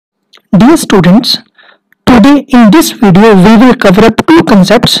Dear students, today in this video we will cover up two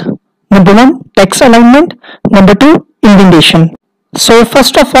concepts. Number one, text alignment. Number two, indentation. So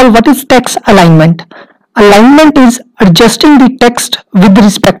first of all, what is text alignment? Alignment is adjusting the text with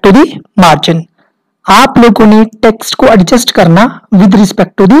respect to the margin. आप लोगों ने text को adjust करना with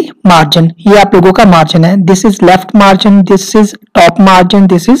respect to the margin. ये आप लोगों का margin है. This is left margin, this is top margin,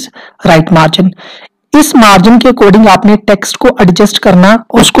 this is right margin. इस मार्जिन के अकॉर्डिंग आपने टेक्स्ट को एडजस्ट करना,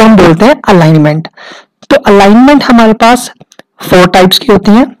 उसको हम बोलते हैं अलाइनमेंट. तो अलाइनमेंट हमारे पास 4 टाइप्स की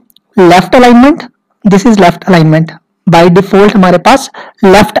होती हैं. Left alignment, this is left alignment. By default हमारे पास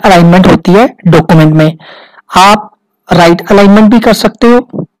लेफ्ट अलाइनमेंट होती है डॉक्यूमेंट में. आप राइट अलाइनमेंट भी कर सकते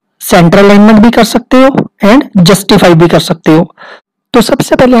हो, सेंटर अलाइनमेंट भी कर सकते हो एंड जस्टिफाई भी कर सकते हो. तो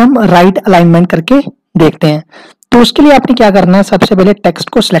सबसे पहले हम राइट अलाइनमेंट करके देखते हैं. तो उसके लिए आपने क्या करना है, सबसे पहले टेक्स्ट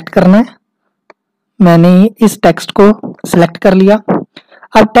को सिलेक्ट करना है. मैंने इस टेक्स्ट को सिलेक्ट कर लिया.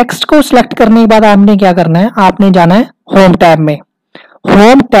 अब टेक्स्ट को सिलेक्ट करने के बाद आपने क्या करना है, आपने जाना है होम टैब में.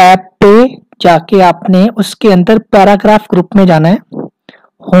 होम टैब पे जाके आपने उसके अंदर पैराग्राफ ग्रुप में जाना है.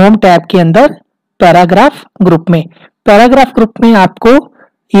 होम टैब के अंदर पैराग्राफ ग्रुप में, पैराग्राफ ग्रुप में आपको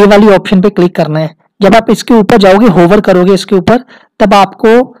ये वाली ऑप्शन पे क्लिक करना है. जब आप इसके ऊपर जाओगे, होवर करोगे इसके ऊपर, तब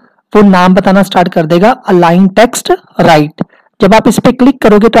आपको वो नाम बताना स्टार्ट कर देगा, अलाइन टेक्स्ट राइट. जब आप इस पे क्लिक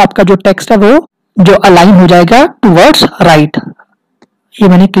करोगे तो आपका जो टेक्स्ट है वो जो अलाइन हो जाएगा टुवर्ड्स राइट. ये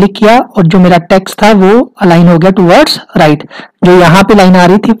मैंने क्लिक किया और जो मेरा टेक्स्ट था वो अलाइन हो गया टुवर्ड्स राइट. जो यहाँ पे लाइन आ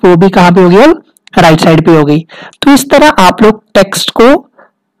रही थी वो भी कहाँ पे हो गई, राइट साइड पे हो गई. तो इस तरह आप लोग टेक्स्ट को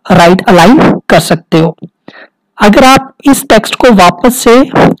राइट अलाइन कर सकते हो. अगर आप इस टेक्स्ट को वापस से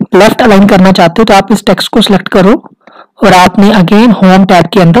लेफ्ट अलाइन करना चाहते हो तो आप इस टेक्स्ट को सिलेक्ट करो और आपने अगेन होम टैब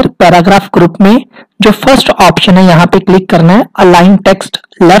के अंदर पैराग्राफ ग्रुप में जो फर्स्ट ऑप्शन है यहाँ पे क्लिक करना है, अलाइन टेक्स्ट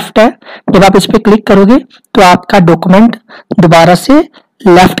लेफ्ट है. जब आप इस पे क्लिक करोगे तो आपका डॉक्यूमेंट दोबारा से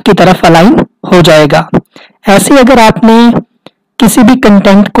लेफ्ट की तरफ अलाइन हो जाएगा. ऐसे अगर आपने किसी भी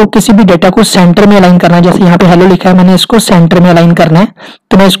कंटेंट को, किसी भी डेटा को सेंटर में अलाइन करना है, जैसे यहाँ पे हेलो लिखा है, मैंने इसको सेंटर में अलाइन करना है,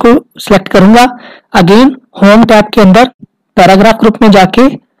 तो मैं इसको सिलेक्ट करूंगा. अगेन होम टैब के अंदर पैराग्राफ ग्रुप में जाके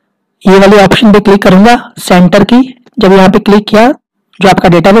ये वाले ऑप्शन पे क्लिक करूंगा सेंटर की. जब यहाँ पे क्लिक किया, जो आपका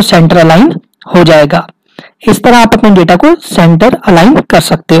डेटा वो सेंटर अलाइन हो जाएगा. इस तरह आप अपने डेटा को सेंटर अलाइन कर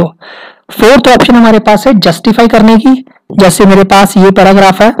सकते हो. फोर्थ ऑप्शन हमारे पास है जस्टिफाई करने की. जैसे मेरे पास ये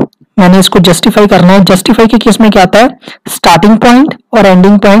पैराग्राफ है, मैंने इसको जस्टिफाई करना है. जस्टिफाई के केस में क्या आता है, स्टार्टिंग पॉइंट और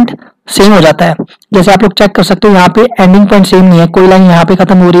एंडिंग पॉइंट सेम हो जाता है. जैसे आप लोग चेक कर सकते हो, यहाँ पे एंडिंग पॉइंट सेम नहीं है. कोई लाइन यहाँ पे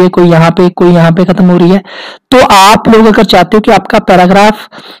खत्म हो रही है, कोई यहाँ पे, कोई यहाँ पे खत्म हो रही है. तो आप लोग अगर चाहते हो कि आपका पैराग्राफ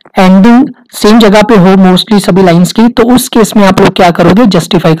एंडिंग सेम जगह पे हो मोस्टली सभी लाइंस की, तो उस केस में आप लोग क्या करोगे,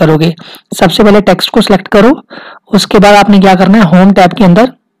 जस्टिफाई करोगे. सबसे पहले टेक्स्ट को सिलेक्ट करो. उसके बाद आपने क्या करना है, होम टैब के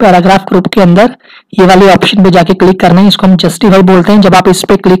अंदर पैराग्राफ ग्रुप के अंदर ये वाले ऑप्शन पे जाके क्लिक करना है. इसको हम जस्टिफाई बोलते हैं. जब आप इस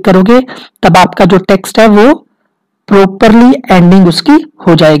पे क्लिक करोगे तब आपका जो टेक्स्ट है वो प्रॉपरली एंडिंग उसकी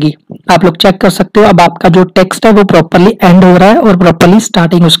हो जाएगी. आप लोग चेक कर सकते हो, अब आपका जो टेक्स्ट है वो प्रॉपरली एंड हो रहा है और प्रॉपरली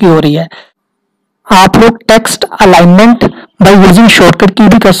स्टार्टिंग उसकी हो रही है. आप लोग text alignment by using shortcut की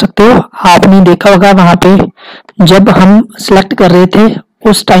भी कर सकते हो. आपने देखा होगा वहां पे जब हम सिलेक्ट कर रहे थे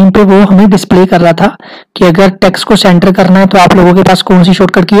उस टाइम पे वो हमें डिस्प्ले कर रहा था कि अगर टेक्स्ट को सेंटर करना है तो आप लोगों के पास कौन सी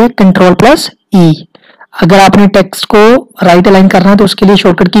शॉर्टकट की है, Ctrl+E. अगर आपने टेक्स्ट को राइट अलाइन करना है तो उसके लिए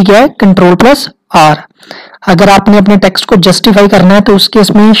शॉर्टकट की क्या है, Ctrl+R. अगर आपने अपने टेक्स्ट को जस्टिफाई करना है तो उसके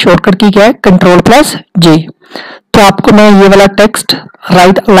इसमें शॉर्टकट की क्या है, Ctrl+J. तो आपको मैं ये वाला टेक्स्ट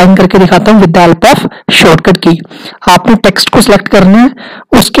राइट अलाइन करके दिखाता हूँ with the help of shortcut की. आपने टेक्स्ट को सिलेक्ट करना है,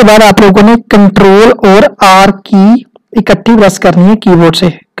 उसके बाद आप लोगों ने Ctrl और R की इकट्ठी प्रेस करनी है कीबोर्ड से,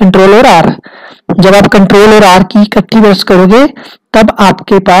 Ctrl और R. जब आप Ctrl और R की इकट्ठी प्रेस करोगे तब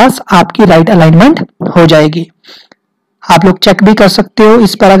आपके पास आपकी राइट अलाइनमेंट हो जाएगी. आप लोग चेक भी कर सकते हो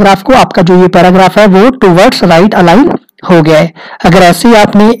इस पैराग्राफ को, आपका जो ये पैराग्राफ है वो टुवर्ड्स राइट अलाइन हो गया है. अगर ऐसे ही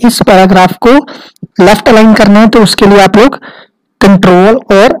आपने इस पैराग्राफ को लेफ्ट अलाइन करना है तो उसके लिए आप लोग Ctrl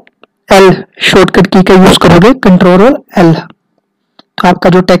और L शॉर्टकट की का यूज करोगे, Ctrl और L. तो आपका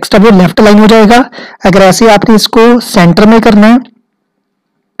जो टेक्स्ट है वो लेफ्ट अलाइन हो जाएगा. अगर ऐसे आपने इसको सेंटर में करना है,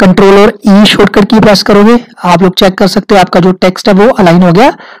 Ctrl और E शॉर्टकट की प्रेस करोगे, आप लोग चेक कर सकते हो आपका जो टेक्स्ट है वो अलाइन हो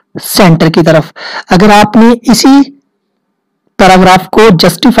गया सेंटर की तरफ. अगर आपने इसी पैराग्राफ को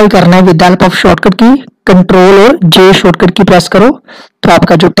जस्टिफाई करना है with the help of shortcut की, Ctrl और J शॉर्टकट की प्रेस करो तो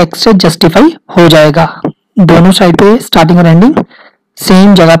आपका जो टेक्स्ट है जस्टिफाई हो जाएगा. दोनों साइड पे स्टार्टिंग और एंडिंग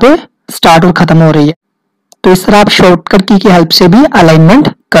सेम जगह पे स्टार्ट और खत्म हो रही है. तो इस तरह आप शॉर्टकट की हेल्प से भी अलाइनमेंट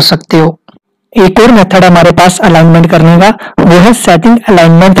कर सकते हो. एक और मेथड हमारे पास अलाइनमेंट करने का, वो है setting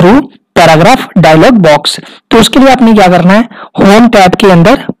alignment through paragraph dialogue box. तो उसके लिए आपने क्या करना है, होम टैब के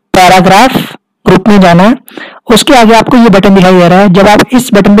अंदर पैराग्राफ ग्रुप में जाना है। उसके आगे आपको ये बटन दिखाई दे रहा है, जब आप इस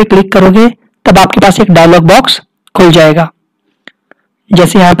बटन पे क्लिक करोगे तब आपके पास एक डायलॉग बॉक्स खुल जाएगा।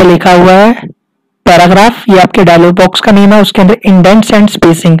 जैसे यहाँ पे लिखा हुआ है पैराग्राफ, ये आपके डायलॉग बॉक्स का नेम है, उसके अंदर इंडेंट्स एंड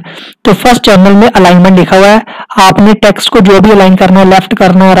स्पेसिंग। तो फर्स्ट जर्नल में अलाइनमेंट लिखा हुआ है, आपने टेक्स्ट को जो भी अलाइन करना है, लेफ्ट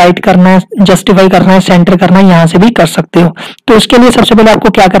करना है, राइट करना है, जस्टिफाई करना है, सेंटर करना है, यहाँ से भी कर सकते हो। तो उसके लिए सबसे पहले आपको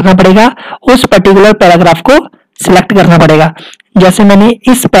क्या करना पड़ेगा, उस पर्टिकुलर पैराग्राफ को सिलेक्ट करना पड़ेगा। जैसे मैंने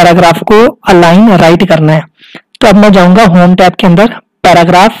इस पैराग्राफ को अलाइन राइट करना है, तो अब मैं जाऊंगा होम टैब के अंदर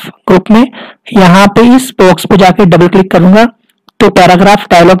पैराग्राफ ग्रुप में, यहाँ पे इस बॉक्स पे जाके डबल क्लिक करूंगा तो पैराग्राफ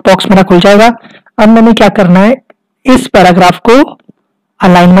डायलॉग बॉक्स मेरा खुल जाएगा। अब मैंने क्या करना है, इस पैराग्राफ को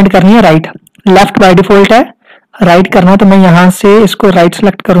अलाइनमेंट करनी है राइट, लेफ्ट बाय डिफॉल्ट है, राइट करना है, तो मैं यहां से इसको राइट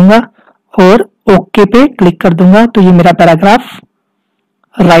सेलेक्ट करूंगा और ओके पे क्लिक कर दूंगा, तो ये मेरा पैराग्राफ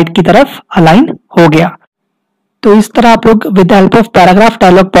राइट की तरफ अलाइन हो गया। तो इस तरह आप लोग with the help of paragraph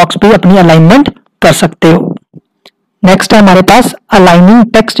dialogue box पे अपनी अलाइनमेंट कर सकते हो। नेक्स्ट है हमारे पास अलाइनिंग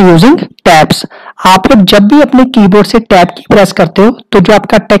टेक्स्ट यूजिंग टैब्स। आप लोग जब भी अपने कीबोर्ड से टैब की प्रेस करते हो तो जो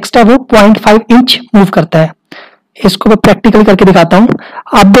आपका टेक्स्ट है वो 0.5 इंच मूव करता है। इसको मैं प्रैक्टिकली करके दिखाता हूं।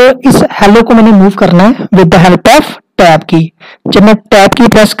 अब इस हेलो को मैंने मूव करना है with the help of tab की। जब मैं टैब की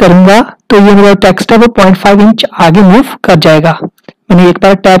प्रेस करूंगा तो ये मेरा टेक्स्ट है वो 0.5 इंच आगे मूव कर जाएगा। मैंने एक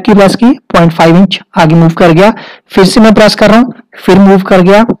बार टैब की प्रेस की, 0.5 इंच आगे मूव कर गया, फिर से मैं प्रेस कर रहा हूं, फिर मूव कर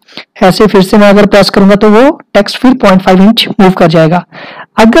गया, ऐसे फिर से मैं अगर प्रेस करूंगा तो वो टेक्स्ट फिर 0.5 इंच मूव कर जाएगा।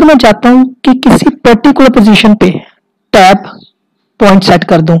 अगर मैं चाहता हूं कि किसी पर्टिकुलर पोजीशन पे टैब पॉइंट सेट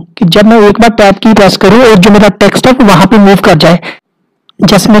कर दूं कि जब मैं एक बार टैब की प्रेस करूं और जो मेरा टेक्स्ट है वहां पे मूव कर जाए,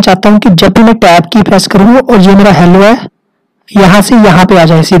 जैसे मैं चाहता हूं कि जब भी मैं टैब की प्रेस करूं और जो मेरा हेलो है यहां से यहां पे आ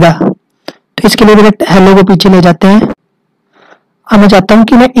जाए सीधा, तो इसके लिए मेरे हेलो को पीछे ले जाते हैं। अब मैं चाहता हूं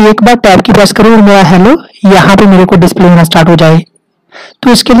कि मैं एक बार टैब की प्रेस करूं और मेरा हेलो यहाँ पे मेरे को डिस्प्ले होना स्टार्ट हो जाए,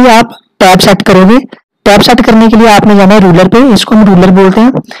 तो इसके लिए आप टैब सेट करोगे। टैब सेट करने के लिए आपने जाना है रूलर पे, इसको हम रूलर बोलते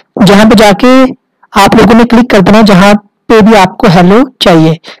हैं, जहां पे जाके आप लोगों ने क्लिक कर देना जहां पे भी आपको हेलो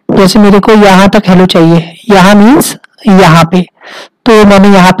चाहिए। जैसे मेरे को यहाँ तक हेलो चाहिए, यहाँ मीन्स यहाँ पे, तो मैंने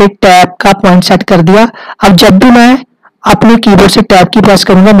यहाँ पे टैब का पॉइंट सेट कर दिया। अब जब भी मैं अपने कीबोर्ड से टैब की प्रेस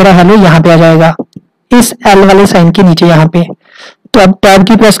करूंगा मेरा हेलो यहाँ पे आ जाएगा, इस एल वाले साइन के नीचे यहाँ पे। तो अब टैब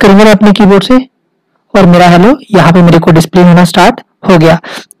की प्रेस करूंगा मैं अपने कीबोर्ड से और मेरा हेलो यहाँ पे मेरे को डिस्प्ले होना स्टार्ट हो गया।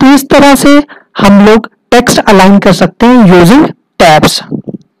 तो इस तरह से हम लोग टेक्स्ट अलाइन कर सकते हैं यूजिंग टैब्स।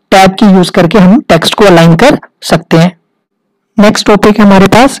 टैब की यूज करके हम टेक्स्ट को अलाइन कर सकते हैं। नेक्स्ट टॉपिक है हमारे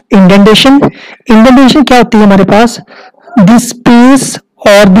पास इंडेंटेशन। इंडेंटेशन क्या होती है हमारे पास, द स्पेस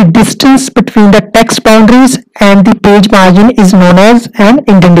और the distance between the text boundaries and the page margin is known as an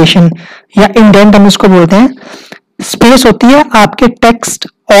indentation, या इंडेंट हम इसको बोलते हैं। स्पेस होती है आपके टेक्स्ट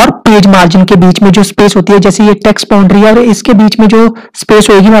और पेज मार्जिन के बीच में जो स्पेस होती है, जैसे ये टेक्स्ट बाउंड्री है और इसके बीच में जो स्पेस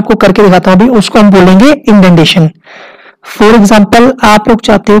होगी मैं आपको करके दिखाता हूं अभी, उसको हम बोलेंगे इंडेंटेशन। फॉर एग्जांपल आप लोग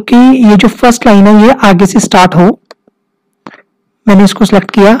चाहते हो कि ये जो फर्स्ट लाइन है ये आगे से स्टार्ट हो, मैंने इसको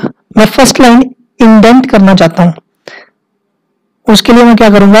सिलेक्ट किया, मैं फर्स्ट लाइन इंडेंट करना चाहता हूं। उसके लिए मैं क्या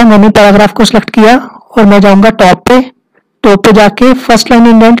करूंगा, मैंने पैराग्राफ को सिलेक्ट किया और मैं जाऊंगा टॉप पे जाके फर्स्ट लाइन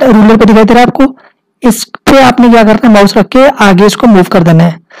इंडेंट रूलर पे दिखाई दे रहा है आपको, इस पे आपने क्या करना है, माउस रख के आगे इसको मूव कर देना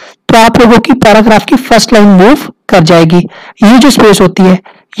है, तो आप लोगों की पैराग्राफ की फर्स्ट लाइन मूव कर जाएगी। ये जो स्पेस होती है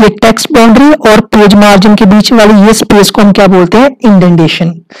ये टेक्स्ट बाउंड्री और पेज मार्जिन के बीच वाली ये स्पेस को हम क्या बोलते हैं, इंडेंटेशन।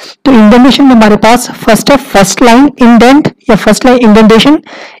 तो इंडेंटेशन में हमारे पास फर्स्ट है फर्स्ट लाइन इंडेंट या फर्स्ट लाइन इंडेंटेशन।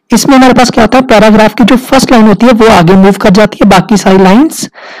 इसमें हमारे पास क्या होता है, पैराग्राफ की जो फर्स्ट लाइन होती है वो आगे मूव कर जाती है, बाकी सारी लाइंस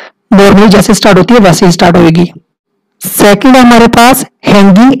नॉर्मली जैसे स्टार्ट होती है वैसे ही स्टार्ट होगी। सेकंड है हमारे पास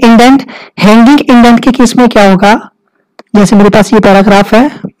हैंगिंग इंडेंट। हैंगिंग इंडेंट के केस में क्या होगा, जैसे मेरे पास ये पैराग्राफ है,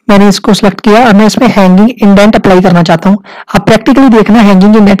 मैंने इसको सिलेक्ट किया और मैं इसमें हैंगिंग इंडेंट अप्लाई करना चाहता हूं। अब प्रैक्टिकली देखना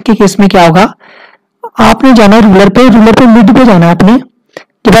हैंगिंग इंडेंट के केस में क्या होगा, आपने जाना है रूलर पे मिड पे जाना है अपने,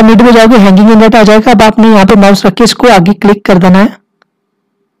 जब आप मिड पे जाओगे हैंगिंग इंडेंट आ जाएगा। अब आपने यहाँ पे माउस रख के इसको आगे क्लिक कर देना है,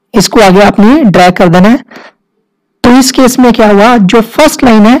 इसको आगे आपने ड्रैग कर देना है। तो इस केस में क्या हुआ, जो फर्स्ट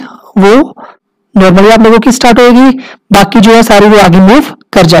लाइन है वो नॉर्मली आप लोगों की स्टार्ट होगी, बाकी जो है सारी वो आगे मूव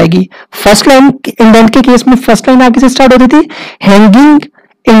कर जाएगी। फर्स्ट लाइन इंडेंट के केस में फर्स्ट लाइन आगे से स्टार्ट होती थी, हैंगिंग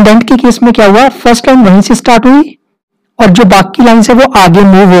इंडेंट के केस में क्या हुआ, फर्स्ट लाइन वहीं से स्टार्ट हुई और जो बाकी लाइन है वो आगे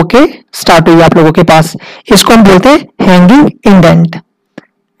मूव होके स्टार्ट हुई आप लोगों के पास, इसको हम बोलते हैं हैंगिंग इंडेंट।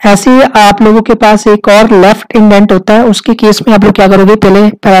 ऐसे आप लोगों के पास एक और लेफ्ट इंडेंट होता है, उसके केस में आप लोग क्या करोगे, पहले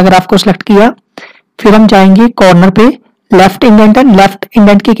पैराग्राफ को सिलेक्ट किया, फिर हम जाएंगे कॉर्नर पे लेफ्ट इंडेंट। लेफ्ट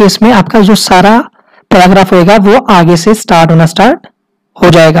इंडेंट के केस में आपका जो सारा पैराग्राफ होगा वो आगे से स्टार्ट होना स्टार्ट हो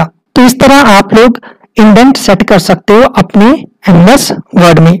जाएगा। तो इस तरह आप लोग इंडेंट सेट कर सकते हो अपने एमएस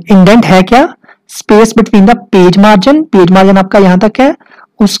वर्ड में। इंडेंट है क्या, space between the page margin, page margin आपका यहां तक है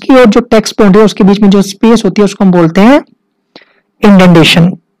उसकी और जो टेक्स्ट बाउंड्री है उसके बीच में जो स्पेस होती है उसको हम बोलते हैं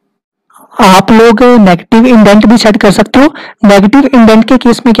इंडेंटेशन। आप लोग नेगेटिव इंडेंट भी सेट कर सकते हो। नेगेटिव इंडेंट के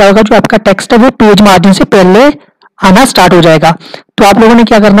केस में क्या होगा, जो आपका टेक्स्ट है वो पेज मार्जिन से पहले आना स्टार्ट हो जाएगा। तो आप लोगों ने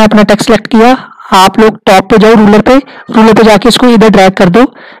क्या करना है, अपना टेक्स्ट सेलेक्ट किया, आप लोग टॉप पे जाओ, रूलर पे जाके इसको इधर ड्रैग कर दो।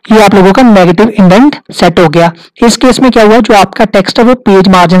 ये आप लोगों का नेगेटिव इंडेंट सेट हो गया। इस केस में क्या हुआ, जो आपका टेक्स्ट है वो पेज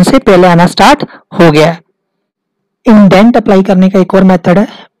मार्जिन से पहले आना स्टार्ट हो गया। इंडेंट अप्लाई करने का एक और मेथड है,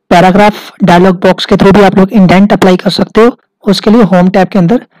 पैराग्राफ डायलॉग बॉक्स के थ्रू भी आप लोग इंडेंट अप्लाई कर सकते हो। उसके लिए होम टैब के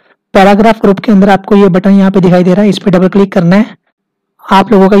अंदर पैराग्राफ ग्रुप के अंदर आपको ये बटन यहाँ पे दिखाई दे रहा है, इस पे डबल क्लिक करना है।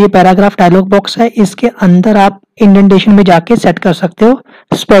 आप लोगों का ये पैराग्राफ डायलॉग बॉक्स है, इसके अंदर आप इंडेंटेशन में जाके सेट कर सकते हो।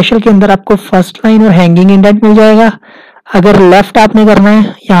 स्पेशल के अंदर आपको फर्स्ट लाइन और हैंगिंग इंडेंट मिल जाएगा। अगर लेफ्ट आपने करना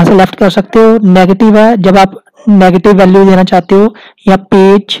है, यहाँ से लेफ्ट कर सकते हो। नेगेटिव है, जब आप नेगेटिव वैल्यू देना चाहते हो या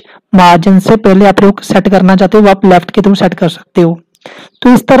पेज मार्जिन से पहले आप लोग सेट करना चाहते हो, वो आप लेफ्ट के थ्रू सेट कर सकते हो।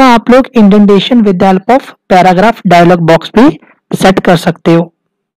 तो इस तरह आप लोग indentation with the help of paragraph dialogue box भी सेट कर सकते हो।